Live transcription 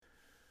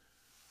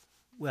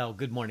Well,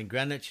 good morning,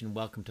 Greenwich, and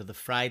welcome to the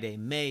Friday,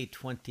 May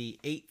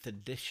 28th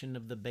edition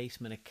of the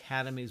Basement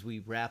Academy as we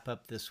wrap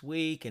up this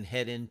week and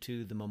head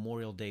into the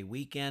Memorial Day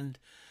weekend.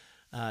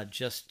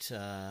 Just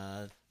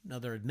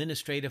another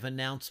administrative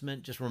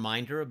announcement, just a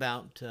reminder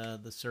about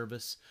the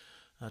service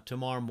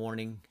tomorrow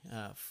morning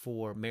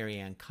for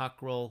Marianne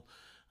Cockrell.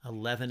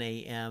 11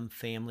 a.m.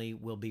 Family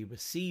will be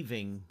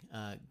receiving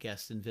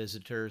guests and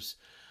visitors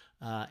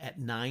at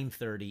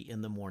 9:30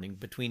 in the morning,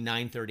 between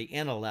 9:30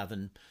 and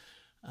 11.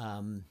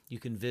 You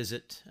can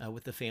visit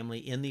with the family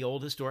in the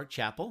old historic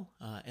chapel,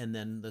 and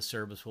then the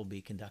service will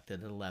be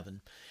conducted at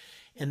 11.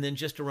 And then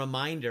just a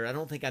reminder, I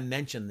don't think I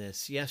mentioned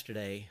this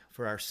yesterday,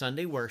 for our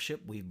Sunday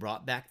worship, we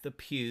brought back the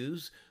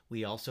pews.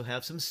 We also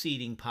have some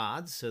seating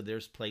pods, so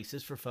there's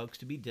places for folks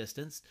to be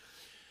distanced.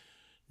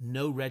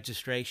 No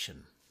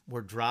registration.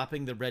 We're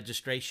dropping the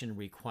registration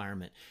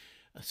requirement.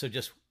 So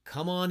just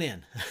come on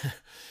in.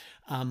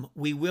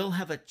 We will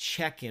have a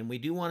check-in. We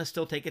do want to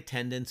still take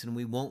attendance, and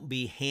we won't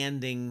be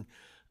handing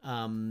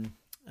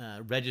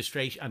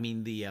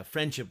registration, the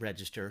friendship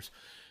registers.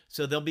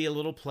 So there'll be a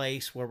little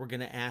place where we're going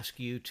to ask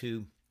you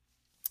to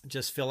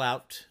just fill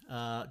out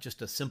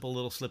just a simple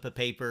little slip of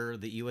paper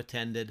that you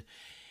attended.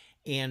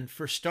 And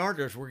for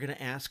starters, we're going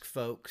to ask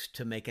folks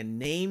to make a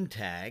name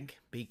tag,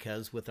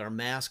 because with our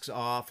masks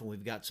off and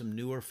we've got some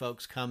newer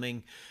folks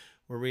coming,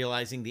 we're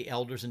realizing the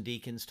elders and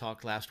deacons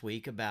talked last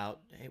week about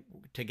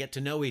to get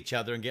to know each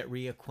other and get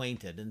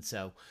reacquainted. And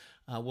so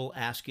we'll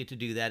ask you to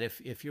do that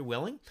if you're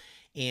willing.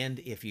 And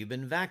if you've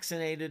been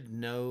vaccinated,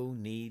 no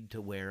need to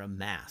wear a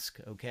mask.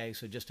 Okay,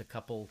 so just a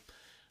couple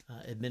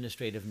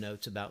administrative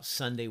notes about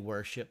Sunday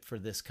worship for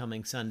this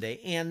coming Sunday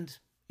and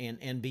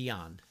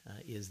beyond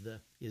is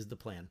the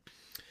plan.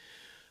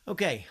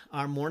 Okay,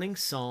 our morning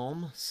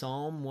psalm,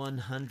 Psalm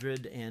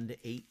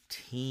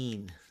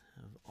 118.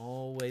 I've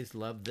always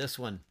loved this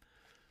one.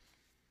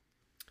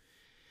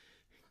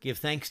 Give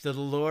thanks to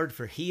the Lord,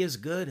 for he is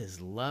good, his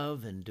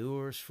love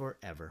endures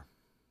forever.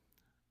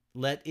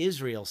 Let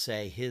Israel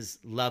say, his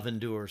love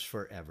endures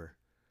forever.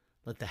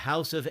 Let the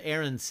house of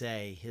Aaron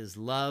say, his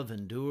love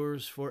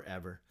endures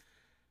forever.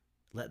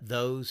 Let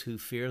those who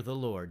fear the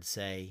Lord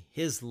say,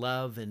 his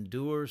love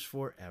endures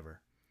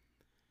forever.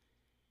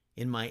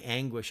 In my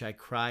anguish I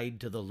cried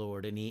to the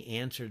Lord, and he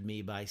answered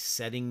me by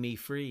setting me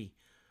free.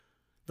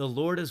 The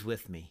Lord is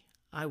with me.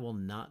 I will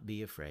not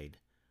be afraid.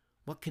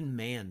 What can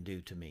man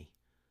do to me?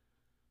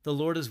 The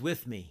Lord is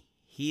with me.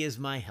 He is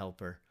my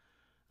helper.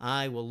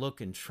 I will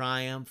look in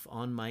triumph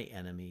on my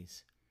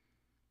enemies.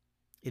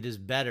 It is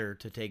better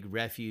to take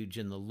refuge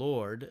in the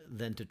Lord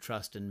than to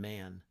trust in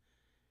man.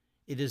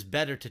 It is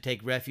better to take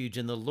refuge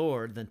in the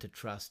Lord than to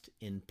trust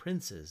in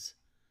princes.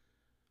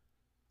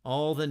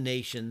 All the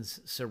nations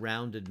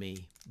surrounded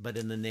me, but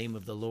in the name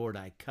of the Lord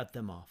I cut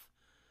them off.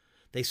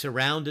 They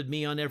surrounded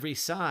me on every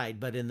side,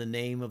 but in the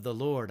name of the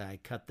Lord I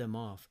cut them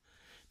off.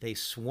 They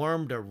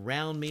swarmed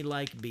around me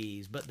like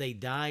bees, but they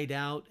died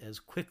out as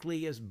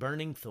quickly as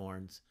burning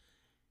thorns.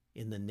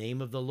 In the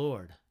name of the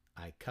Lord,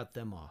 I cut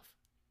them off.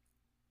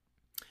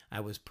 I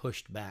was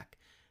pushed back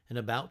and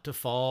about to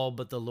fall,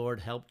 but the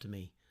Lord helped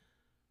me.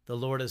 The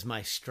Lord is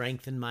my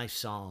strength and my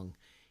song.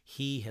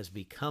 He has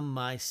become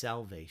my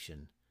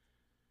salvation.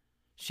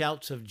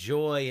 Shouts of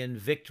joy and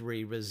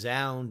victory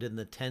resound in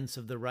the tents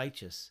of the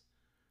righteous.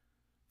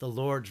 The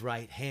Lord's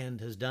right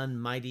hand has done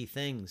mighty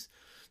things.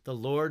 The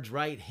Lord's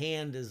right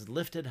hand is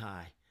lifted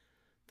high.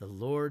 The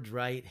Lord's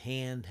right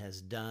hand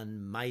has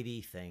done mighty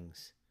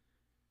things.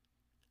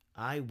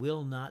 I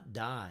will not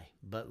die,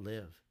 but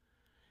live,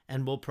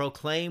 and will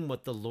proclaim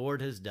what the Lord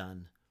has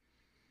done.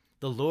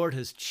 The Lord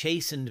has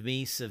chastened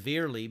me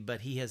severely,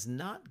 but he has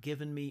not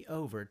given me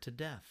over to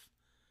death.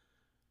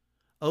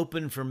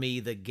 Open for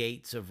me the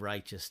gates of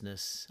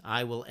righteousness.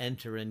 I will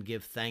enter and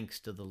give thanks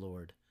to the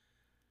Lord.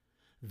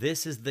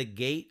 This is the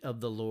gate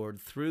of the Lord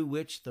through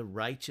which the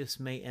righteous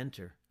may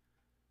enter.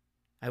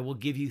 I will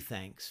give you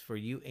thanks, for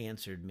you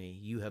answered me.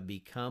 You have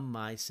become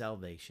my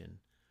salvation.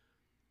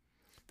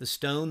 The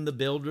stone the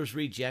builders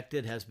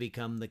rejected has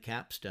become the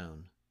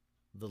capstone.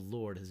 The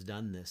Lord has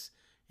done this,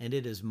 and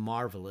it is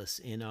marvelous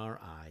in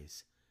our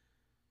eyes.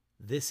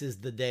 This is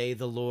the day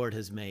the Lord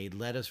has made.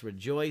 Let us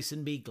rejoice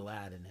and be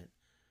glad in it.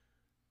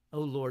 O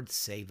Lord,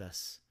 save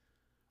us.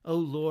 O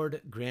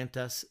Lord, grant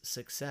us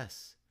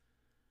success.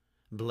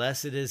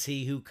 Blessed is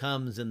he who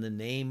comes in the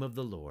name of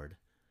the Lord.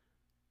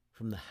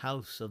 From the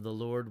house of the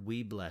Lord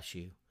we bless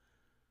you.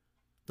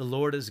 The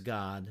Lord is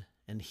God,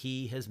 and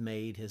he has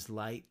made his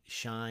light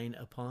shine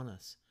upon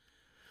us.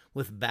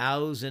 With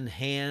boughs in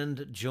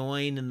hand,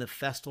 join in the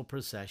festal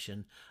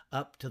procession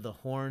up to the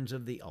horns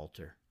of the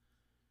altar.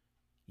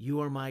 You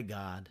are my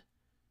God,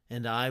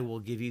 and I will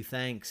give you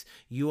thanks.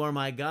 You are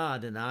my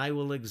God, and I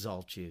will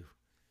exalt you.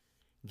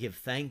 Give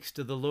thanks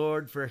to the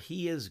Lord, for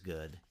he is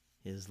good.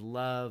 His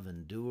love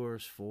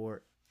endures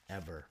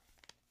forever.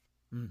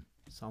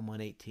 Psalm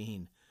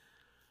 118.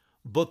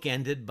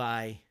 Bookended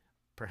by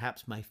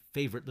perhaps my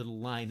favorite little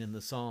line in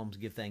the Psalms,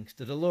 give thanks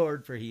to the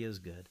Lord, for he is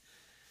good.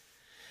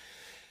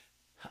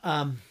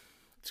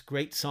 It's a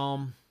great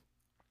psalm.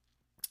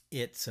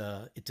 It's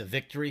a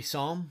victory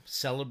psalm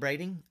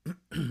celebrating,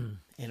 and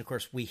of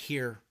course we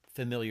hear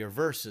familiar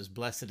verses.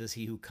 Blessed is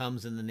he who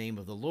comes in the name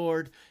of the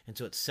Lord, and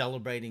so it's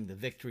celebrating the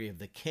victory of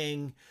the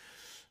King.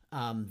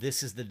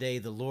 This is the day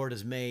the Lord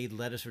has made.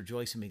 Let us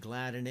rejoice and be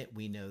glad in it.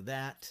 We know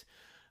that.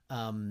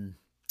 The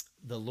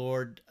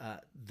Lord,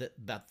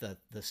 about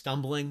the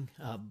stumbling.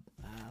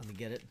 Let me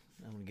get it.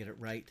 I want to get it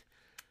right.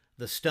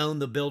 The stone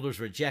the builders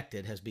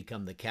rejected has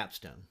become the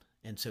capstone,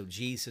 and so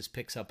Jesus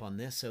picks up on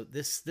this. So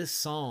this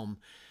psalm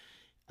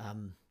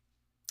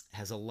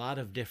has a lot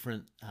of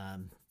different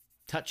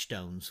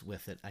touchstones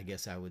with it, I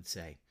guess I would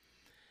say.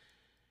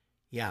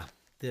 Yeah,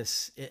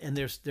 and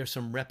there's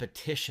some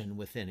repetition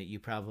within it. You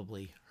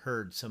probably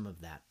heard some of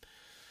that.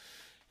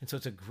 And so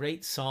it's a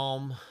great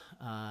psalm.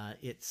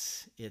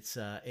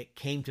 It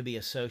came to be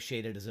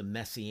associated as a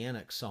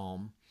messianic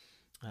psalm,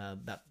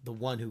 about the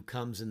one who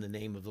comes in the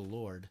name of the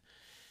Lord.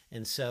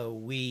 And so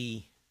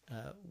we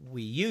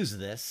use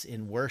this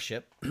in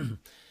worship.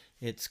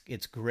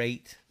 It's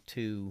great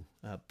to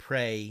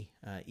pray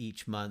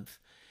each month,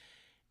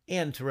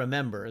 and to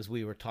remember, as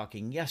we were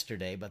talking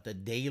yesterday, about the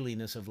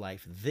dailiness of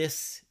life.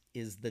 This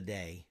is the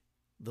day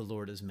the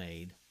Lord has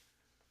made,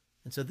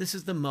 and so this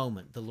is the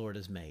moment the Lord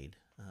has made.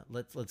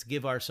 Let's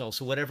give ourselves.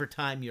 So whatever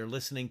time you're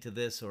listening to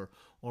this or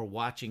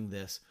watching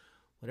this,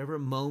 whatever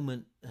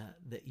moment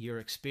that you're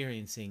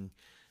experiencing,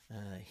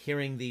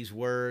 hearing these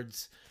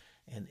words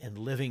and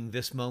living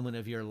this moment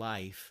of your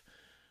life,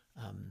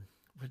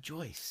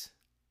 rejoice.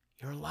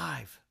 You're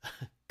alive.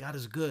 God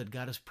is good.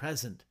 God is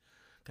present.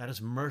 God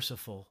is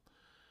merciful.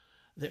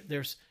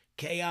 There's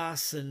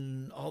chaos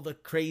and all the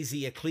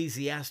crazy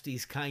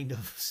Ecclesiastes kind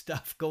of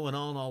stuff going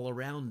on all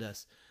around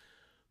us.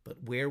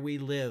 But where we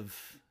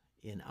live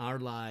in our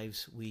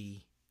lives,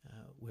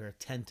 we're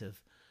attentive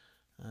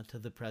to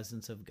the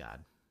presence of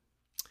God.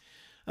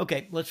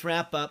 Okay, let's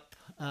wrap up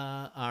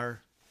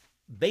our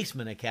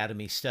Basement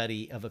Academy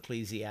study of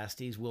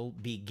Ecclesiastes. We'll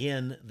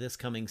begin this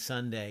coming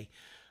Sunday,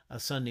 a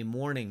Sunday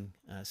morning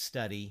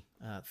study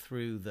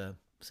through the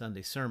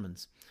Sunday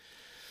sermons.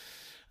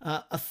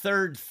 A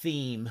third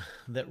theme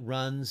that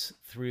runs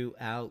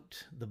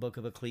throughout the book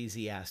of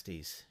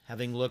Ecclesiastes,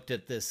 having looked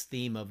at this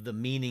theme of the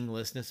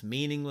meaninglessness,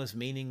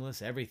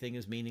 meaningless, everything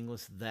is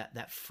meaningless,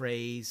 that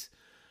phrase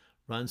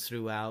runs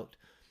throughout.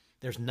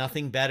 There's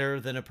nothing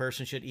better than a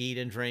person should eat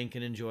and drink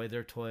and enjoy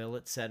their toil,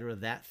 etc.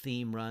 That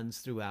theme runs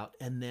throughout.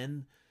 And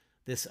then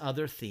this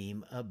other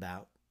theme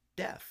about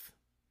death.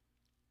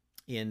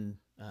 In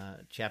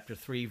chapter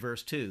 3,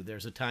 verse 2,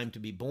 there's a time to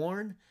be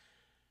born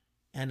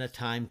and a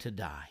time to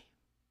die.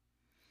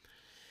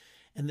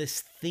 And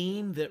this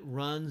theme that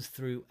runs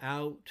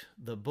throughout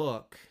the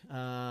book,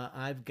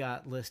 I've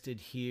got listed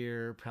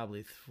here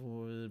probably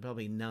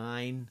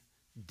 9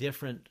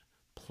 different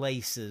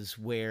places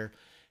where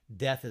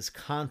death is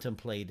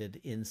contemplated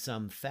in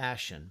some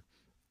fashion.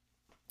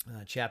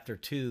 Chapter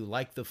 2,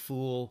 like the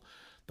fool,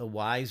 the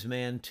wise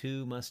man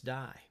too must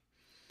die.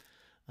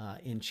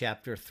 In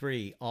chapter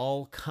 3,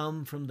 all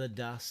come from the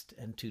dust,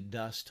 and to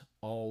dust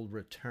all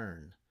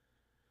return.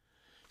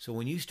 So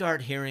when you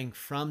start hearing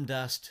from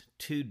dust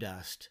to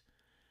dust,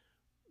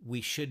 we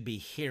should be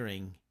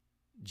hearing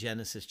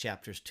Genesis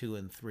chapters 2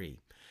 and 3.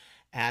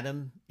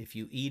 Adam, if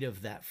you eat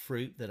of that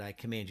fruit that I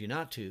command you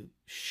not to,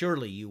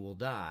 surely you will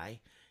die.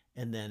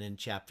 And then in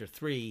chapter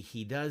 3,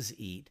 he does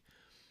eat.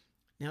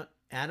 Now,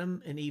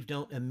 Adam and Eve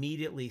don't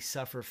immediately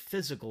suffer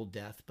physical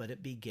death, but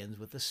it begins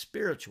with a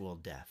spiritual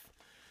death.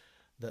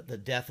 The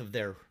death of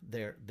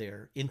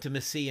their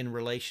intimacy and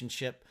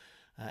relationship.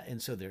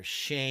 And so there's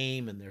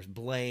shame, and there's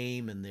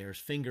blame, and there's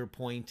finger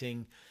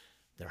pointing.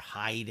 They're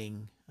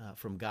hiding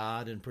from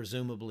God and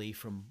presumably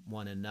from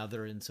one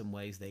another in some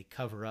ways. They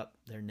cover up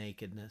their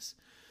nakedness.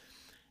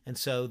 And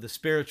so the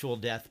spiritual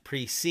death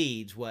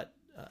precedes what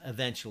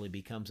eventually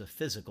becomes a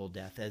physical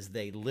death, as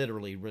they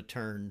literally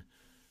return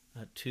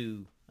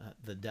to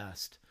the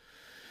dust.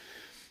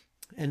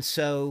 And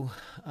so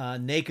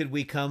naked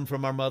we come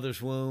from our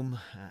mother's womb.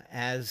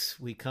 As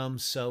we come,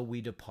 so we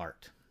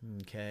depart.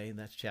 Okay,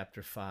 that's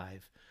chapter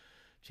 5.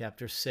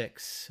 Chapter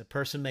 6, a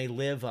person may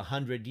live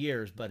 100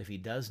 years, but if he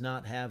does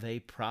not have a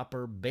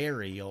proper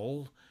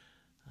burial,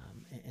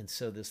 and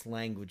so this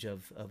language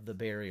of the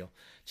burial.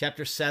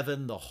 Chapter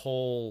 7, the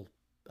whole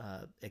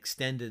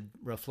extended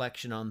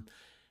reflection on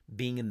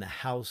being in the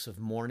house of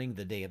mourning.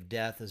 The day of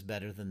death is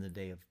better than the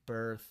day of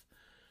birth.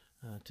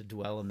 To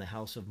dwell in the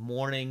house of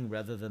mourning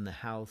rather than the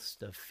house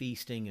of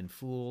feasting and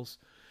fools.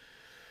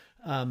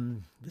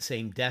 The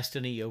same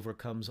destiny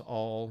overcomes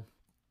all.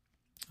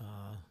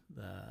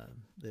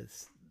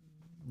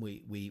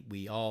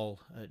 We all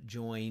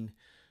join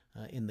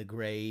in the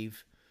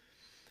grave.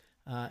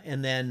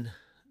 And then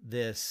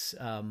this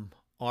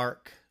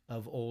ark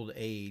of old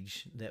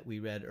age that we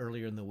read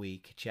earlier in the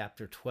week,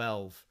 chapter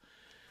 12.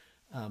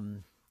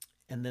 And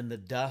then the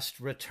dust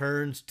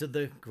returns to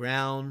the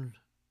ground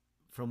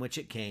from which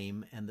it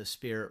came, and the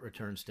spirit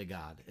returns to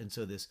God. And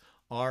so this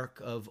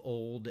ark of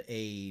old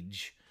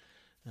age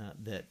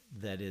that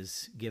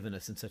is given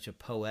us in such a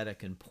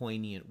poetic and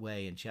poignant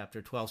way in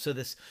chapter 12. So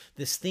this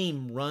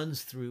theme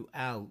runs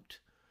throughout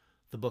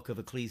the book of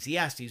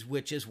Ecclesiastes,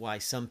 which is why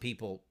some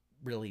people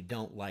really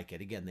don't like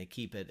it. Again, they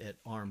keep it at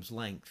arm's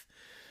length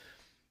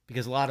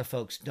because a lot of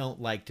folks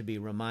don't like to be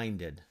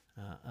reminded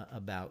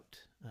about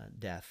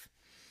death.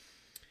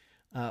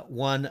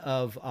 One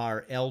of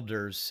our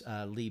elders,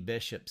 Lee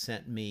Bishop,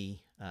 sent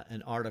me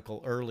an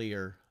article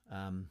earlier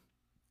in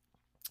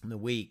the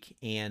week,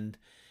 and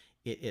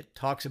it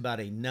talks about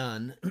a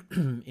nun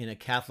in a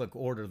Catholic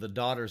order, the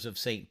Daughters of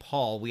St.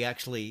 Paul. We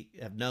actually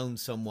have known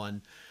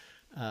someone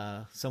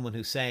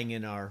who sang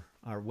in our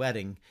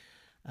wedding,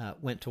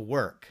 went to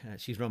work.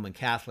 She's Roman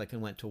Catholic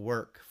and went to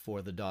work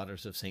for the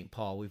Daughters of St.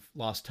 Paul. We've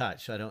lost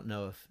touch. So I don't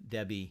know if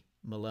Debbie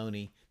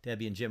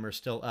and Jim are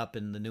still up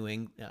in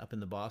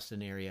the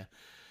Boston area.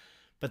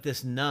 But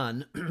this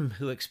nun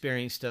who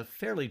experienced a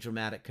fairly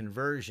dramatic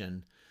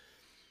conversion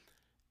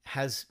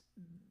has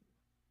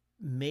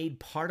made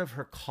part of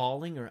her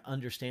calling, or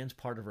understands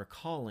part of her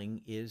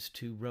calling, is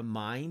to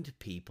remind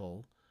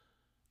people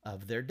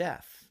of their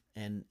death.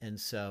 And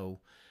so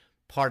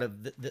part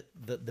of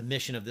the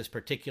mission of this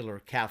particular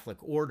Catholic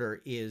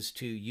order is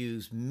to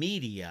use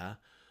media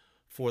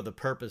for the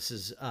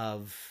purposes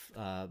of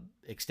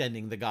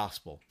extending the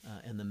gospel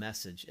and the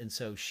message. And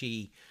so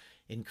she,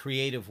 in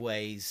creative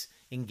ways,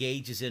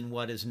 engages in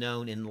what is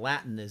known in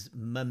Latin as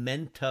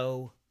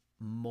memento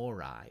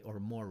mori, or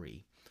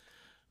mori.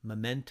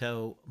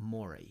 Memento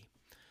mori.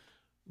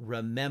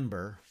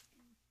 Remember,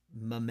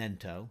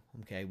 memento.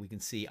 Okay, we can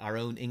see our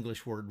own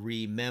English word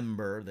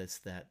remember,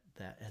 that,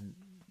 and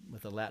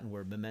with the Latin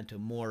word memento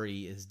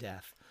mori is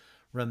death.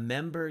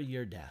 Remember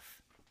your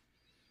death.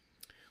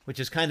 Which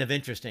is kind of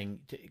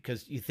interesting,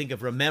 because you think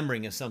of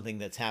remembering as something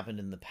that's happened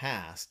in the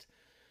past,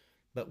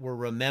 but we're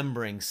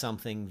remembering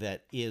something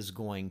that is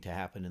going to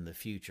happen in the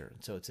future.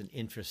 So it's an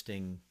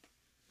interesting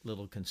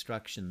little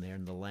construction there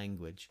in the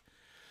language.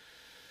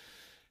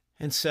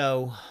 And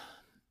so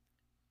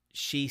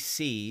she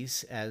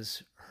sees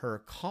as her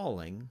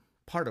calling,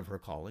 part of her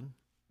calling,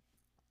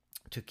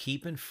 to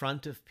keep in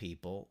front of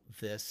people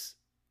this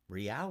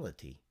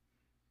reality.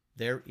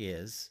 There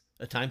is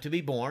a time to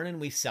be born, and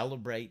we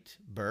celebrate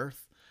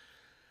birth.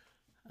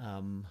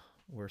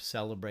 We're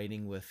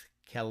celebrating with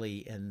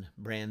Kelly and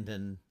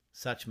Brandon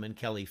Suchman,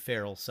 Kelly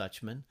Farrell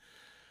Suchman,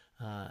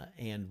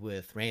 and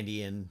with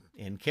Randy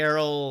and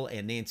Carol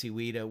and Nancy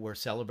Wida, we're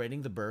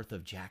celebrating the birth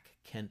of Jack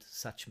Kent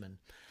Suchman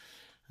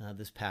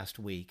this past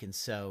week. And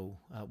so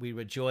we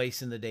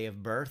rejoice in the day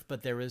of birth,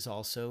 but there is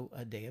also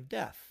a day of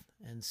death.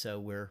 And so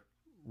we're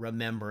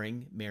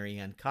remembering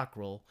Marianne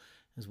Cockrell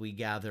as we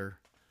gather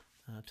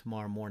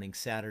tomorrow morning,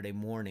 Saturday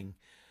morning.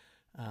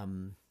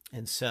 And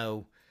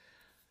so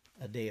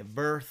a day of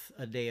birth,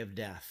 a day of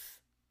death.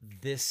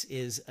 This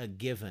is a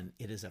given.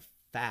 It is a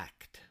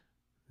fact.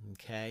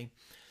 Okay?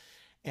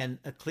 And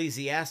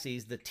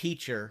Ecclesiastes, the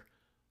teacher,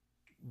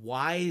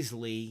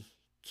 wisely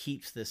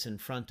keeps this in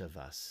front of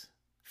us.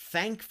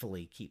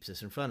 Thankfully keeps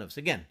this in front of us.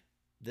 Again,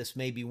 this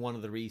may be one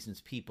of the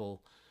reasons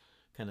people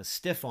kind of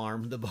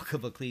stiff-arm the book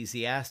of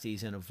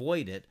Ecclesiastes and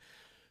avoid it,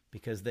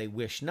 because they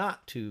wish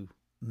not to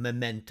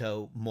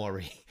memento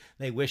mori.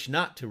 They wish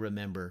not to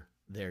remember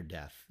their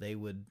death. They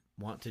would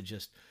want to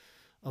just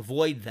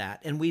avoid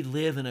that. And we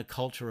live in a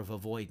culture of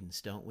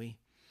avoidance, don't we?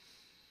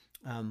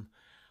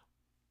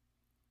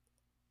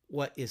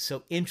 What is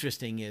so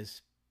interesting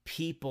is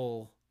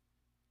people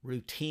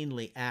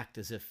routinely act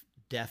as if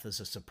death is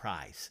a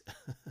surprise.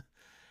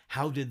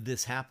 How did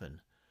this happen?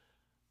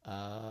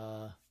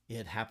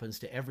 It happens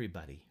to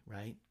everybody,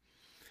 right?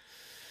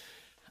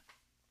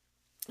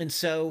 And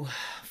so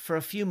for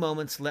a few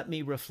moments, let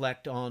me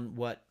reflect on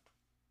what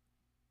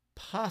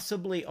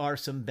possibly are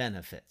some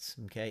benefits,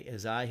 okay,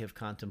 as I have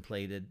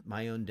contemplated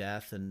my own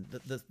death. And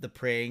the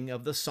praying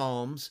of the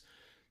Psalms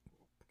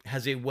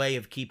has a way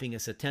of keeping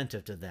us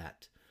attentive to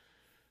that.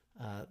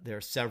 There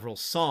are several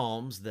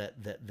Psalms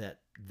that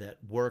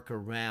work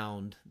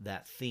around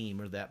that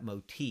theme or that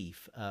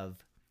motif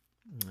of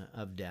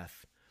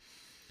death.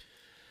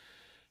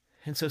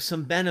 And so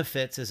some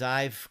benefits, as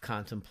I've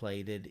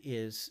contemplated,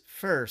 is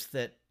first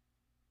that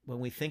when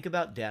we think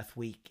about death,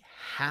 we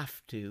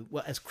have to,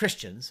 well, as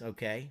Christians,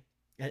 okay,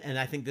 and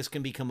I think this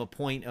can become a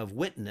point of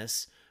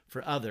witness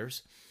for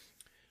others,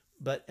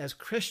 but as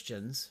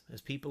Christians,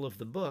 as people of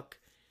the book,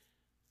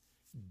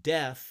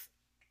 death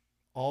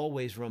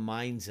always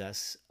reminds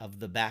us of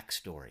the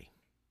backstory.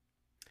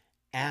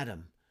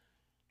 Adam,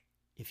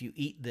 if you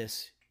eat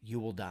this,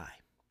 you will die.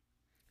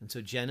 And so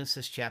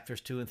Genesis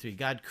chapters 2 and 3,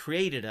 God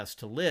created us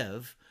to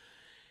live,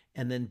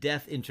 and then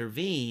death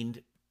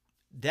intervened.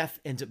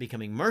 Death ends up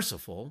becoming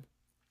merciful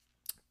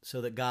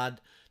so that God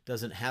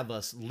doesn't have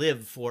us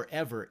live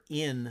forever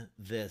in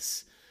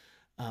this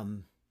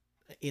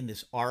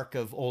arc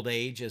of old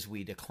age as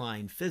we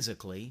decline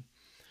physically,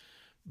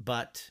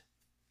 but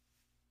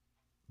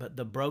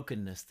the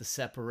brokenness, the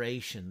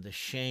separation, the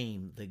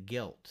shame, the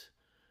guilt,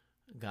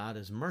 God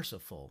is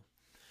merciful.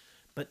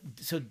 But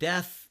so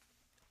death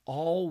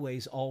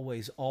always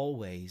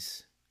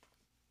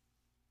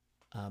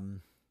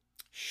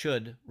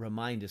should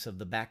remind us of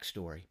the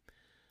backstory,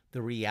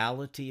 the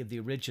reality of the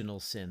original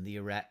sin, the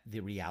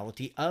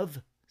reality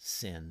of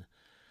sin,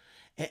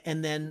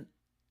 And then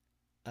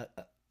a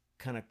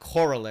kind of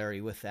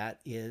corollary with that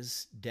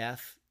is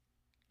death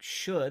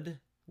should,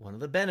 one of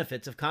the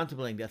benefits of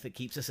contemplating death, it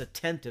keeps us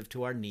attentive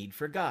to our need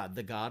for God,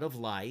 the God of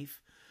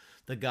life,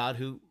 the God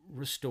who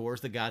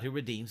restores, the God who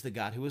redeems, the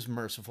God who is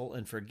merciful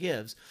and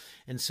forgives.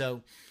 And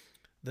so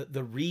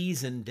the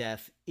reason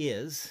death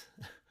is,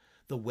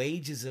 the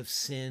wages of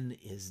sin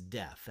is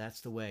death.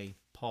 That's the way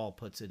Paul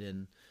puts it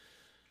in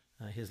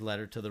his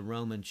letter to the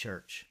Roman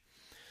church.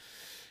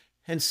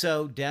 And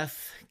so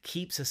death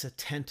keeps us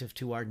attentive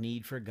to our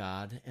need for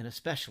God, and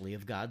especially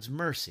of God's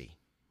mercy,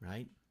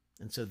 right?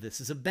 And so this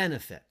is a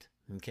benefit,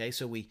 okay?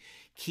 So we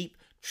keep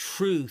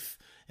truth,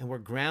 and we're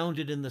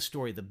grounded in the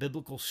story, the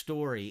biblical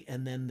story,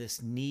 and then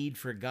this need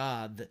for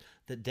God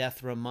that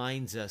death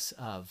reminds us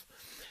of.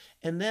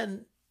 And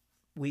then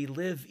we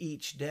live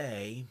each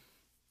day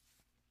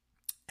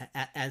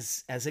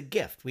as a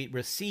gift. We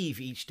receive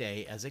each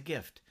day as a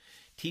gift.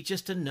 Teach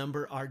us to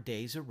number our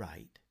days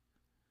aright,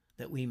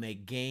 that we may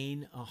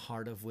gain a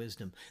heart of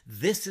wisdom.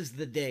 This is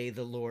the day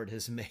the Lord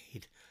has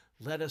made.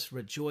 Let us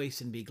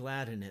rejoice and be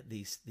glad in it,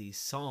 these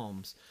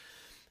psalms.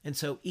 And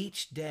so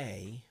each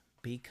day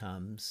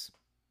becomes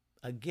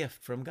a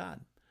gift from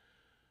God.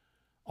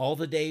 All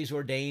the days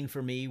ordained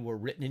for me were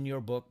written in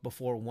your book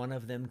before one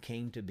of them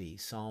came to be,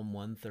 Psalm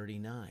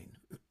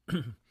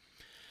 139.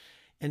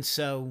 And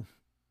so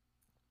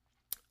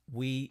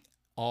we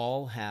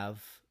all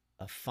have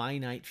a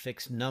finite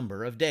fixed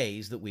number of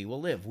days that we will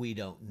live. We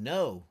don't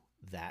know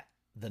that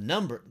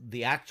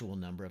the actual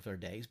number of our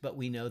days, but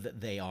we know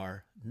that they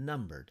are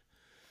numbered.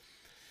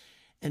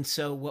 And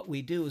so what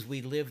we do is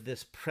we live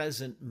this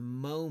present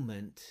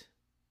moment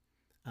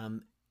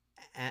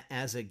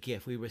as a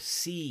gift. We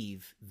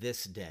receive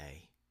this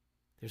day.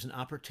 There's an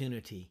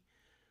opportunity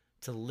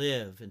to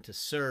live and to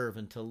serve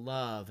and to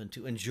love and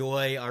to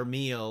enjoy our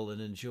meal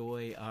and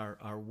enjoy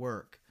our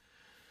work.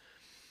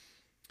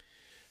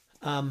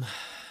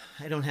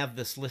 I don't have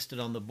this listed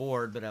on the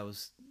board, but I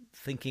was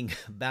thinking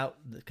about,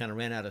 kind of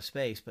ran out of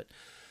space, but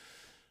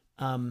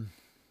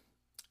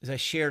as I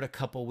shared a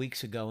couple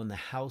weeks ago in the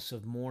House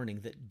of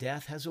Mourning, that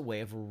death has a way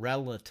of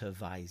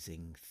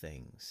relativizing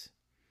things.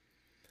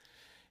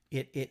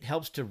 It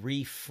helps to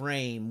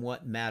reframe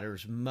what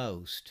matters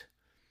most,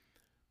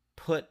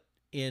 put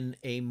in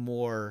a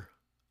more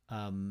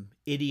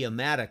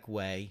idiomatic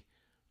way,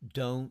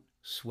 don't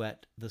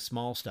sweat the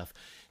small stuff.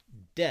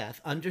 Death,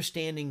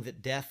 understanding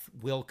that death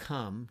will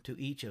come to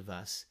each of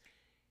us,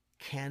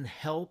 can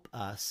help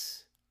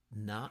us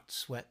not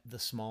sweat the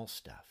small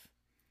stuff.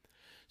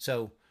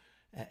 So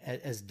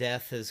as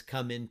death has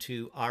come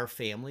into our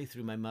family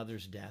through my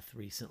mother's death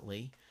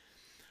recently,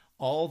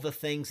 all the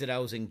things that I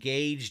was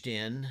engaged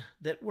in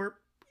that were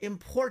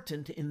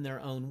important in their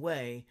own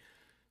way,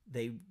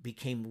 they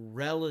became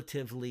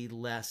relatively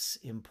less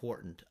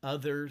important.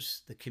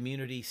 Others, the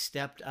community,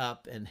 stepped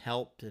up and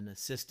helped and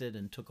assisted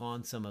and took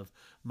on some of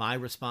my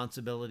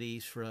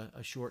responsibilities for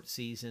a short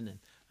season, and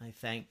I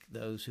thank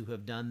those who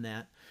have done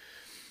that.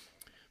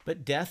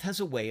 But death has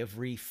a way of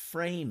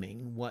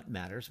reframing what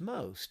matters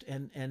most.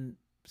 And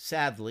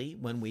sadly,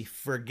 when we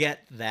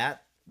forget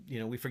that,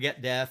 we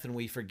forget death and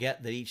we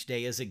forget that each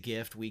day is a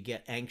gift, we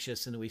get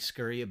anxious and we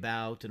scurry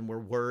about and we're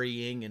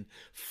worrying and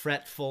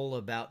fretful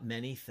about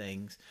many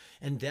things.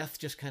 And death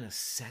just kind of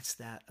sets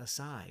that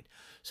aside.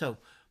 So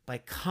by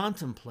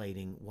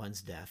contemplating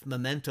one's death,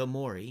 memento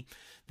mori,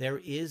 there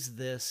is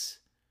this,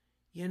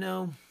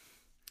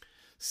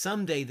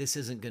 someday this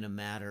isn't going to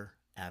matter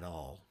at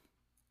all.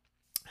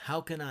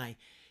 How can I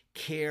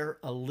care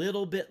a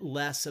little bit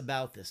less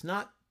about this?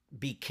 Not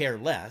be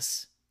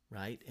careless,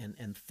 right,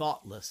 and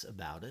thoughtless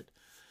about it,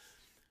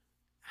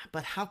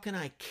 but how can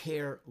I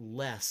care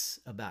less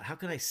about it? How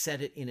can I set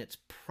it in its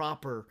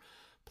proper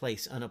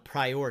place on a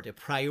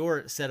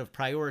set of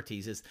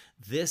priorities?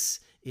 This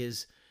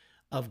is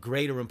of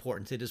greater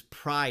importance. It is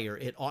prior.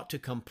 It ought to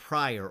come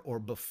prior or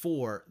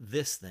before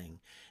this thing.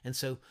 And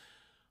so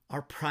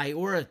our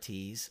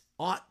priorities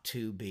ought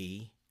to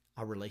be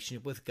our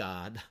relationship with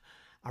God,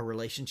 our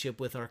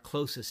relationship with our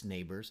closest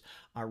neighbors,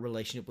 our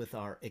relationship with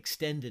our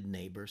extended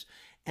neighbors,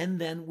 and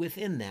then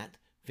within that,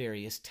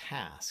 various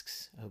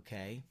tasks,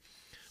 okay?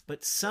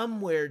 But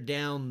somewhere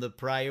down the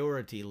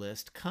priority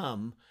list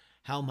come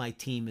how my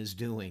team is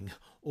doing,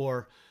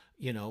 or,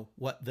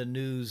 what the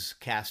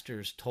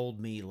newscasters told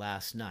me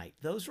last night.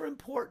 Those are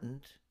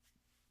important,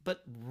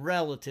 but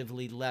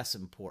relatively less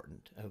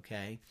important,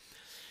 okay?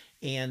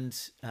 And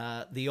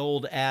the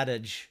old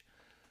adage,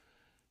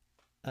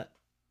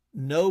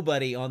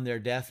 nobody on their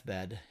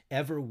deathbed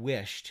ever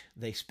wished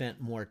they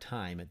spent more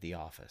time at the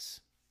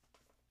office.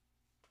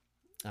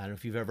 I don't know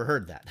if you've ever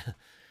heard that.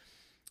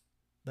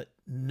 But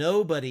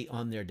nobody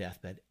on their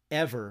deathbed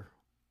ever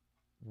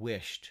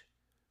wished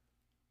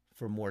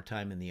for more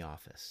time in the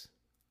office.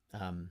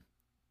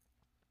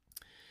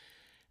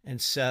 And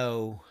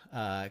so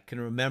I can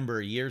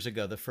remember years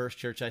ago, the first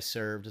church I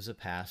served as a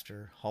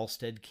pastor,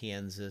 Halstead,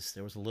 Kansas,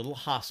 there was a little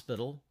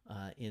hospital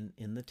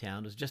in the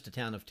town. It was just a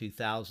town of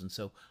 2,000,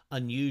 so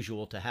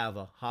unusual to have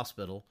a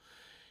hospital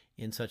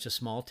in such a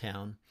small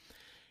town.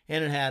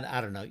 And it had,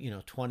 I don't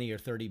know, 20 or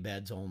 30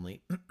 beds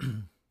only.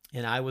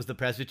 And I was the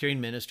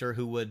Presbyterian minister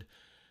who would,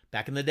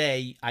 back in the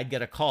day, I'd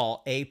get a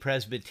call, a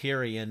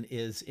Presbyterian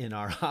is in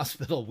our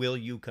hospital, will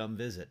you come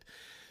visit?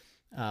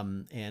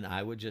 And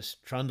I would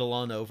just trundle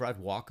on over. I'd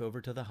walk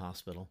over to the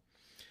hospital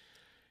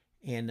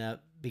and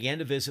began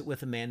to visit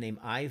with a man named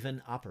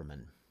Ivan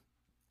Opperman.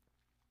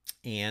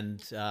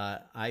 And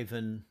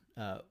Ivan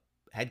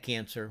had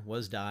cancer,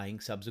 was dying,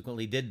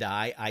 subsequently did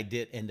die. I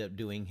did end up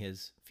doing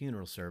his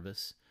funeral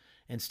service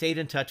and stayed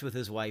in touch with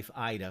his wife,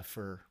 Ida,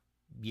 for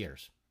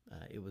years.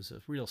 It was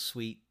a real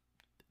sweet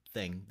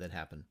thing that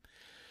happened.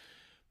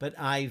 But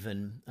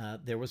Ivan,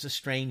 there was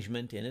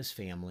estrangement in his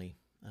family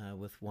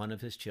with one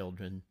of his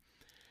children.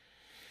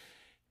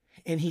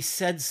 And he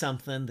said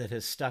something that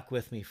has stuck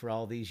with me for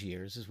all these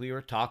years. As we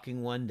were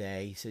talking one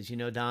day, he says,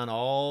 Don,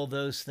 all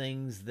those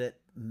things that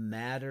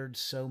mattered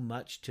so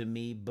much to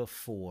me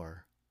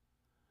before,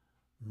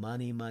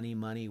 money, money,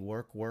 money,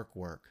 work, work,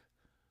 work,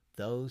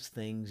 those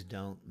things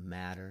don't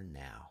matter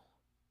now.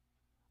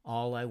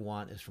 All I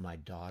want is for my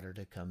daughter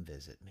to come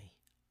visit me.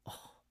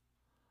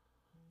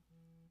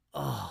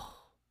 Oh.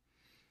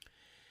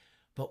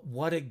 But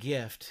what a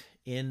gift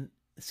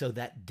so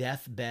that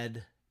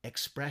deathbed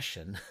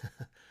expression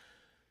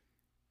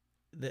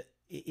that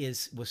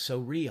was so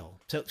real.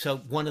 So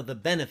one of the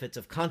benefits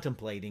of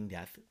contemplating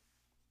death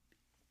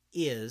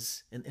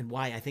is, and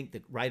why I think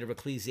the writer of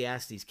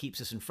Ecclesiastes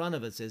keeps us in front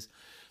of us, is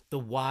the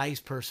wise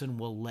person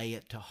will lay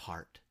it to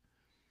heart.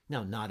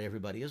 Now, not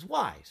everybody is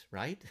wise,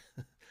 right?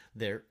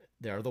 There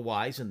are the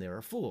wise and there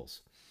are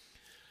fools.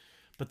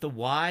 But the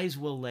wise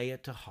will lay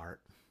it to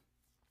heart.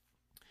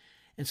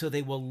 And so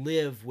they will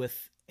live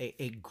with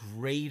a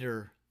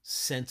greater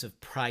sense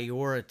of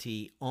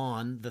priority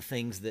on the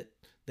things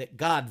that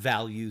God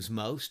values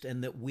most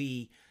and that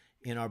we,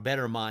 in our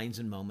better minds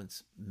and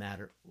moments,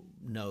 matter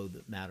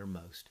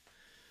most.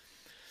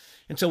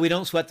 And so we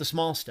don't sweat the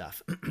small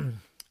stuff.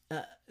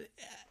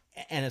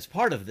 And as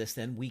part of this,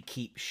 then, we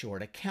keep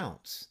short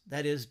accounts.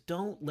 That is,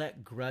 don't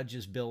let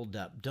grudges build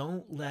up.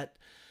 Don't let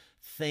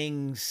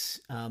the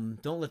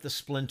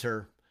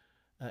splinter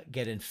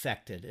get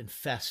infected and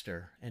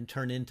fester and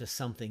turn into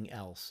something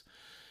else.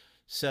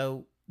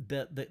 So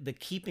the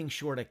keeping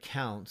short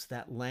accounts,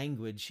 that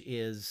language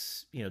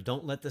is,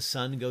 don't let the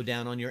sun go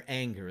down on your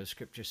anger, as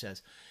Scripture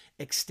says.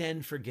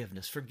 Extend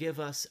forgiveness. Forgive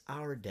us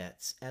our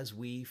debts as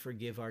we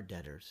forgive our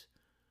debtors.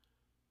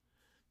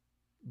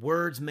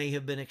 Words may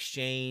have been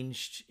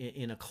exchanged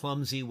in a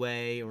clumsy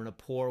way or in a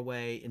poor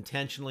way,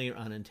 intentionally or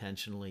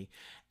unintentionally.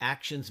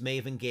 Actions may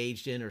have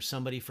engaged in, or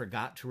somebody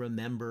forgot to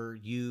remember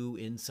you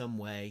in some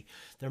way.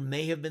 There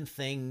may have been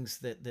things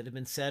that have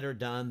been said or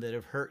done that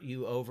have hurt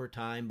you over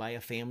time by a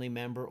family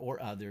member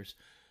or others.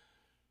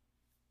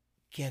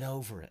 Get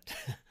over it.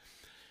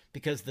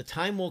 Because the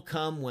time will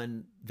come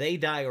when they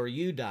die or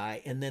you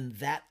die, and then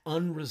that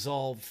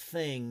unresolved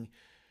thing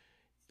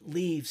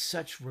leaves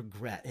such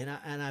regret. And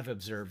I've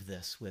observed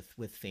this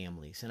with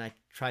families, and I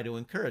try to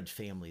encourage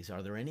families.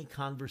 Are there any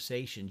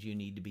conversations you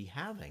need to be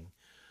having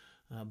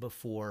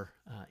before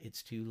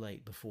it's too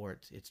late, before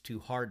it's too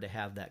hard to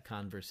have that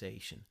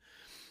conversation?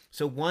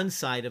 So one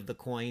side of the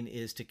coin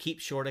is to keep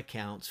short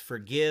accounts,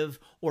 forgive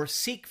or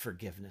seek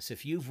forgiveness.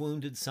 If you've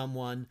wounded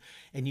someone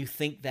and you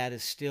think that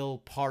is still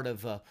part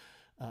of a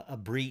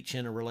breach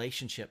in a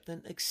relationship,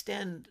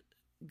 then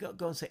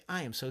go and say,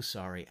 I am so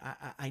sorry.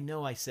 I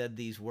know I said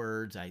these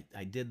words.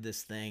 I did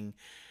this thing.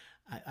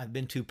 I've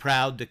been too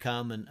proud to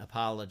come and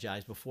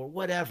apologize before.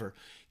 Whatever.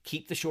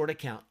 Keep the short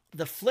account.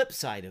 The flip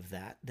side of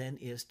that then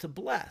is to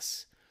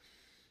bless.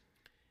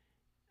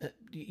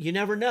 You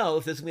never know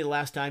if this is going to be the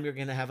last time you're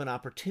going to have an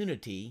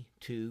opportunity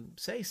to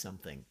say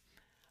something.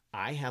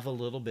 I have a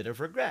little bit of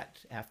regret.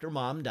 After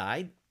Mom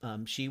died,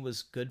 she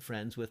was good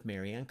friends with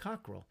Mary Ann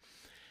Cockrell.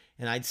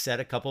 And I'd set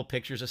a couple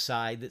pictures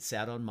aside that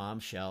sat on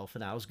Mom's shelf,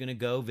 and I was going to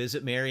go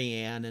visit Mary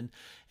Ann and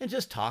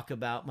just talk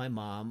about my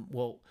mom.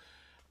 Well,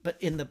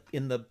 but in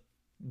the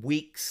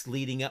weeks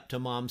leading up to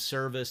Mom's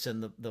service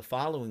and the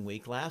following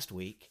week, last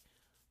week,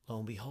 lo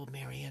and behold,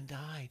 Mary Ann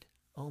died.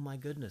 Oh my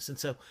goodness! And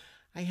so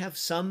I have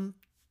some,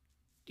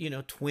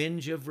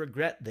 twinge of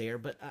regret there,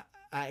 but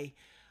I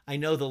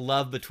know the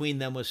love between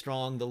them was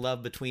strong. The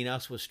love between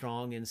us was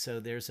strong, and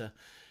so there's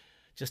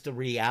just a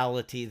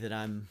reality that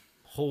I'm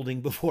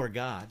holding before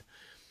God.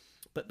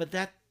 But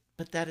that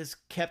has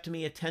kept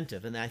me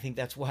attentive, and I think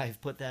that's why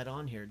I've put that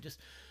on here. Just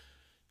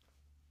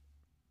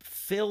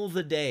fill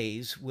the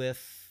days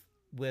with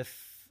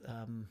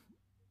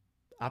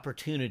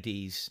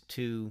opportunities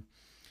to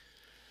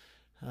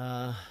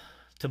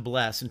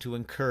bless and to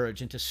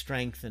encourage and to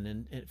strengthen,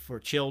 and for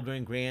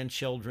children,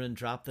 grandchildren,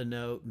 drop the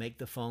note, make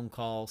the phone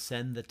call,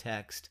 send the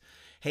text.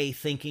 Hey,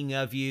 thinking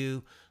of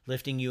you,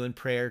 lifting you in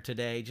prayer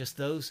today. Just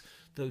those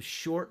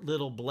short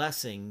little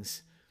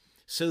blessings,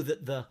 so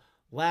that the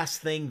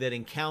last thing that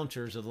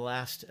encounters, or the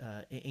last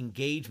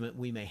engagement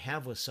we may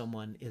have with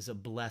someone, is a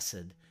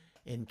blessed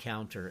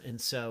encounter. And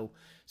so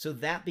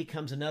that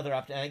becomes another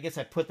opportunity. I guess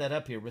I put that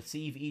up here.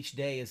 Receive each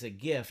day as a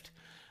gift.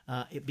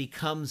 It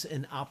becomes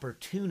an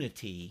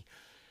opportunity.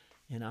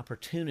 an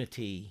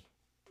opportunity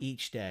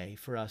each day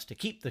for us to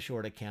keep the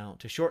short account,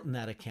 to shorten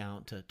that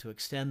account, to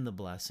extend the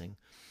blessing.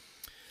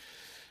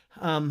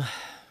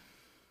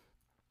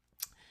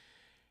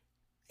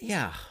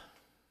 Yeah.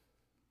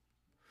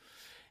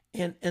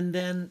 And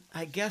then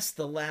I guess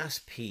the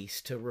last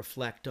piece to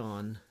reflect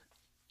on,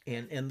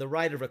 and the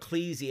writer of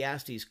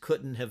Ecclesiastes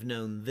couldn't have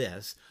known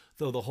this,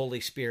 though the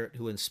Holy Spirit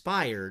who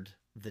inspired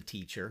the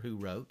teacher who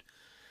wrote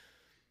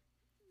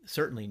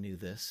certainly knew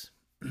this.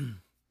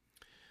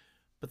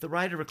 But the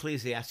writer of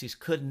Ecclesiastes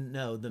couldn't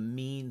know the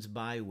means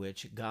by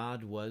which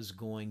God was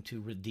going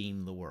to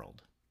redeem the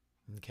world.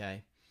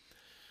 Okay?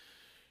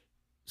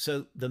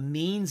 So the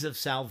means of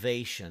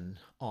salvation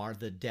are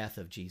the death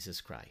of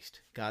Jesus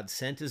Christ. God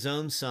sent his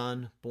own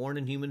Son, born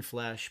in human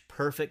flesh,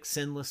 perfect,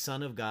 sinless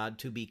Son of God,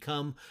 to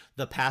become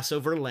the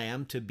Passover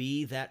lamb, to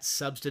be that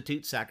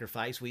substitute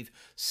sacrifice. We've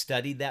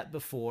studied that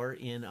before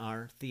in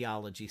our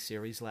theology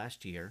series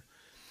last year.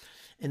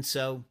 And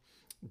so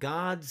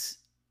God's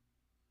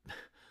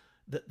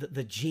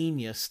the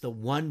genius, the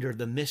wonder,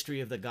 the mystery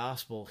of the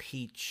gospel,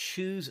 he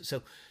chooses.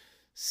 So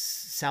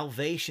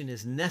salvation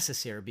is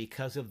necessary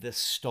because of this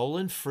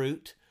stolen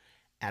fruit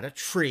at a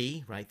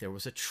tree, right? There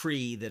was a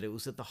tree that it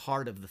was at the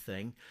heart of the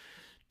thing.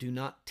 Do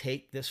not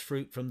take this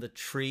fruit from the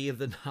tree of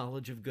the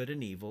knowledge of good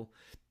and evil.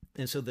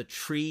 And so the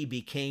tree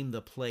became the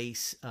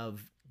place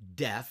of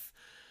death,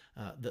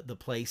 the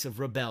place of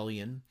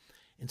rebellion.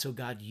 And so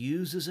God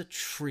uses a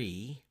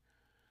tree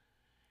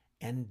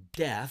and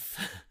death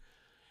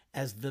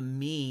as the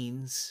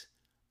means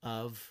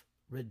of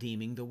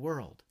redeeming the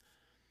world.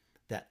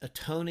 That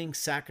atoning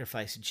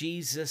sacrifice,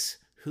 Jesus,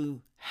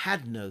 who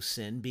had no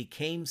sin,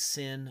 became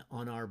sin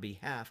on our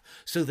behalf,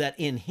 so that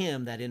in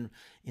him, that in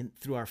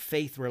through our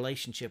faith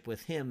relationship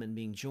with him and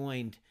being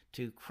joined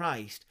to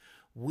Christ,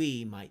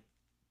 we might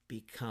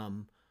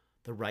become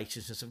the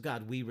righteousness of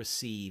God. We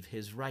receive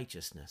his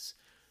righteousness.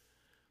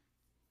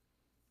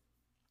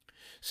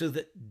 So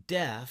that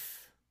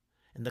death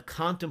and the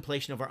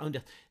contemplation of our own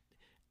death,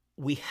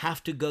 we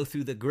have to go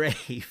through the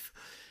grave.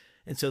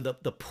 And so the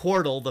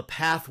portal, the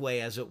pathway,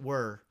 as it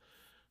were,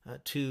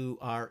 to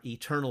our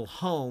eternal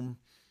home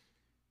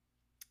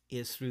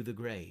is through the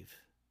grave.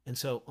 And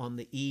so on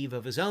the eve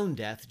of his own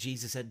death,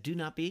 Jesus said, do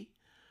not be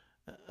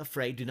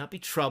afraid, do not be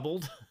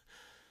troubled.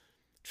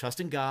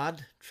 Trust in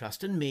God,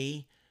 trust in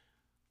me.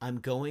 I'm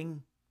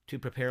going to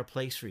prepare a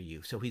place for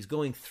you. So he's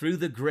going through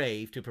the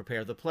grave to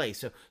prepare the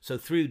place. So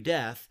through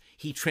death,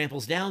 he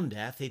tramples down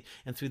death,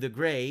 and through the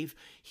grave,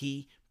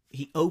 he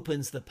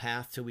opens the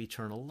path to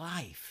eternal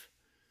life.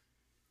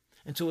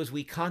 And so as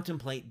we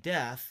contemplate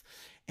death,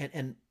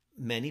 and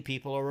many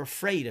people are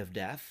afraid of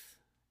death,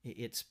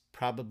 it's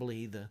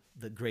probably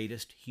the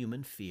greatest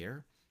human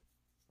fear.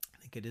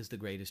 I think it is the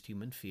greatest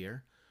human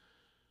fear.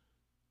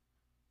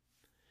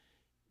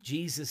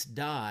 Jesus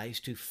dies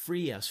to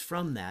free us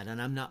from that,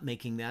 and I'm not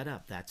making that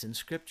up. That's in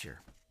Scripture.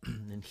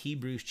 In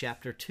Hebrews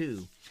chapter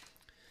 2,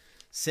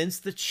 since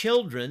the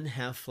children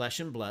have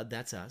flesh and blood,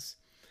 that's us,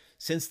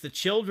 since the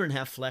children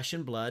have flesh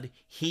and blood,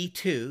 he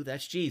too,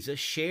 that's Jesus,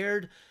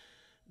 shared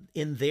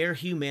in their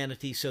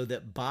humanity so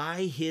that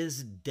by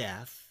his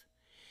death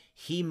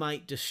he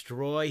might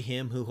destroy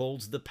him who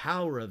holds the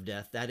power of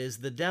death, that is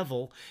the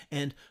devil,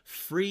 and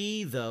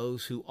free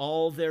those who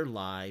all their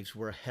lives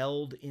were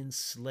held in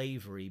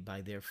slavery by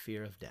their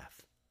fear of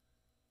death.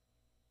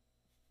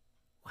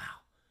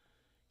 Wow.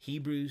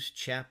 Hebrews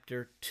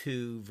chapter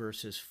 2,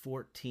 verses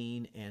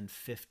 14 and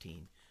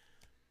 15.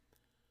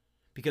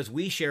 Because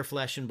we share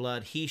flesh and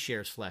blood, he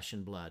shares flesh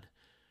and blood.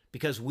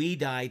 Because we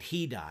died,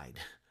 he died.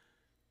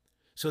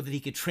 So that he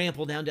could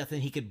trample down death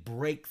and he could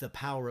break the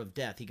power of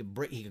death. He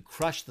could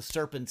crush the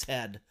serpent's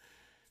head.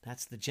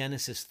 That's the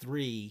Genesis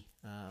 3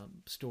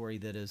 story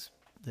that is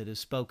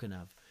spoken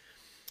of.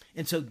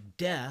 And so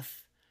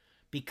death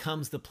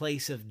becomes the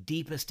place of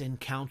deepest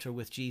encounter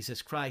with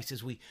Jesus Christ.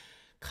 As we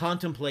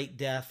contemplate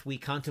death, we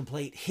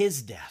contemplate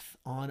his death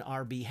on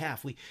our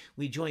behalf.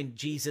 We join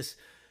Jesus.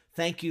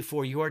 Thank you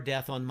for your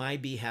death on my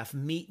behalf.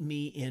 Meet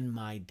me in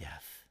my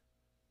death.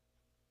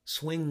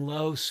 Swing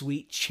low,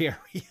 sweet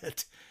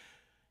chariot,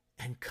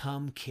 and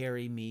come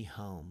carry me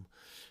home.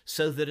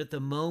 So that at the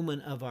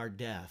moment of our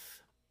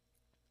death,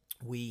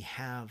 we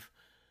have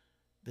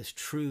this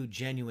true,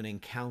 genuine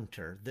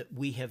encounter that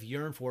we have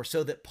yearned for,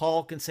 so that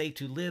Paul can say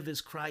to live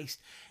is Christ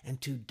and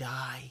to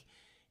die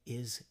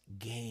is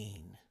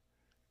gain.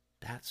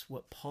 That's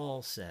what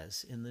Paul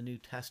says in the New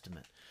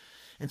Testament.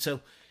 And so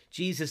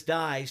Jesus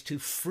dies to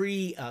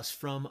free us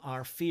from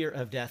our fear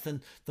of death.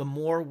 And the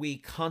more we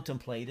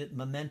contemplate it,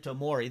 memento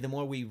mori, the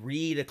more we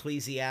read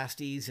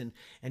Ecclesiastes and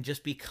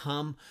just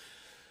become,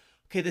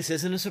 okay, this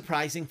isn't a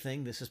surprising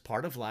thing. This is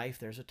part of life.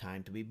 There's a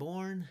time to be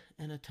born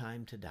and a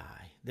time to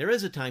die. There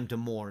is a time to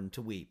mourn,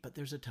 to weep, but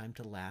there's a time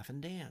to laugh and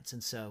dance.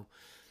 And so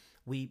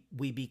we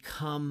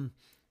become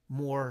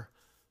more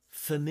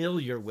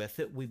familiar with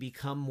it. We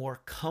become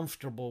more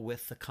comfortable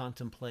with the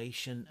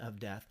contemplation of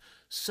death,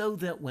 so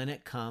that when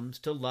it comes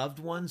to loved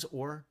ones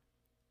or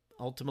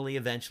ultimately,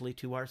 eventually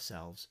to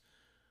ourselves,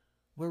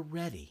 we're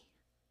ready.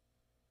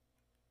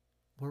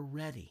 We're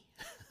ready.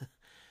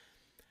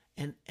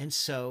 And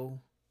so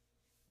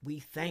we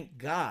thank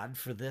God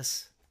for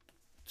this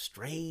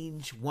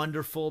strange,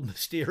 wonderful,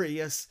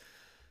 mysterious,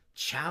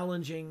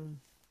 challenging,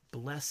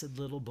 blessed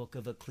little book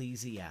of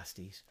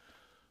Ecclesiastes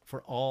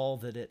for all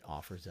that it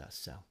offers us.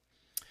 So,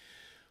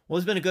 well,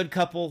 it's been a good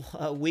couple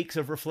weeks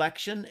of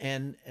reflection,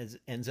 and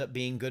ends up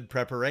being good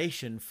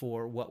preparation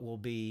for what will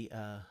be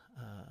a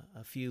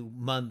few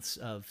months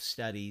of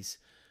studies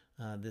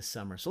this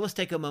summer. So let's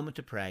take a moment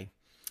to pray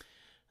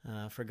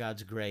for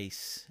God's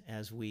grace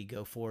as we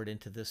go forward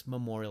into this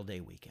Memorial Day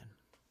weekend.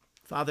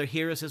 Father,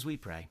 hear us as we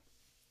pray.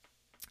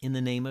 In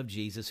the name of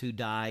Jesus, who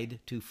died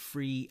to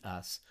free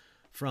us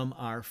from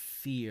our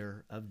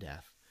fear of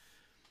death.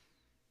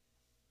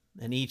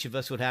 And each of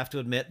us would have to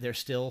admit there's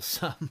still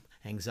some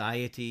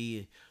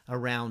anxiety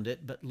around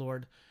it. But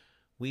Lord,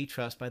 we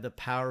trust by the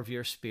power of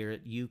your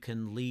Spirit, you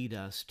can lead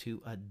us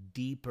to a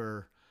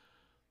deeper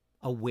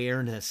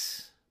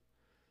awareness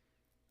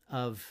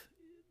of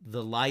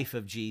the life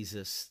of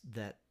Jesus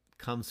that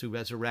comes through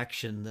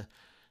resurrection,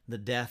 the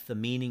death, the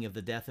meaning of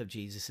the death of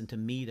Jesus, and to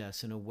meet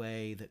us in a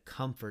way that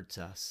comforts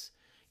us,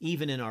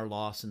 even in our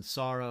loss and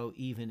sorrow,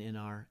 even in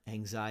our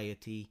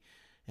anxiety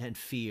and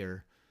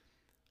fear.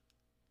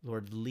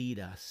 Lord, lead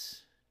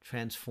us,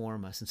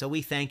 transform us. And so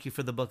we thank you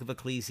for the book of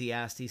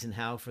Ecclesiastes, and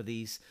how for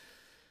these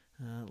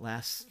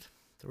last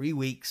 3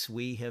 weeks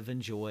we have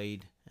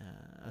enjoyed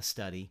a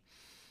study.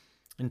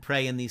 And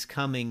pray in these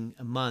coming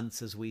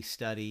months as we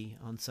study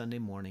on Sunday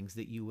mornings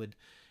that you would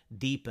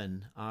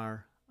deepen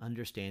our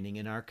understanding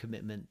and our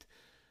commitment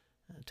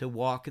to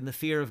walk in the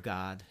fear of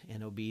God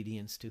and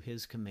obedience to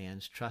his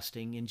commands,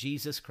 trusting in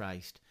Jesus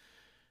Christ,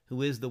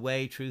 who is the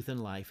way, truth,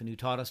 and life, and who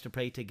taught us to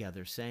pray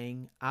together,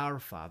 saying, Our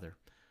Father,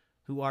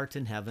 who art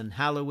in heaven,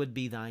 hallowed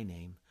be thy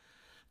name.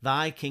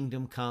 Thy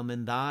kingdom come,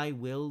 and thy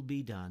will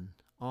be done,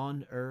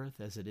 on earth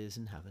as it is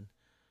in heaven.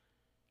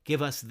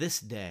 Give us this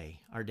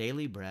day our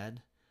daily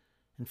bread,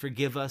 and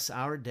forgive us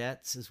our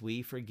debts as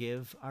we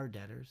forgive our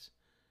debtors.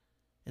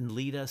 And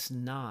lead us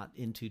not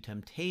into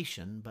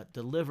temptation, but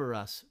deliver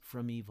us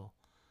from evil.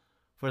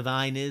 For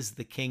thine is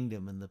the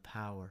kingdom and the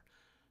power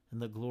and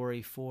the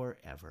glory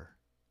forever.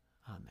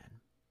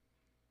 Amen.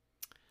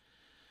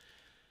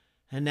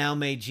 And now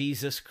may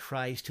Jesus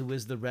Christ, who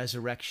is the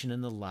resurrection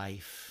and the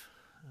life,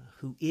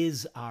 who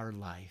is our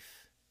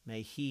life,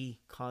 may he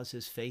cause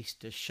his face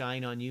to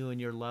shine on you and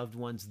your loved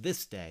ones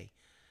this day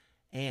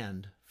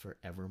and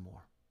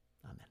forevermore.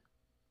 Amen.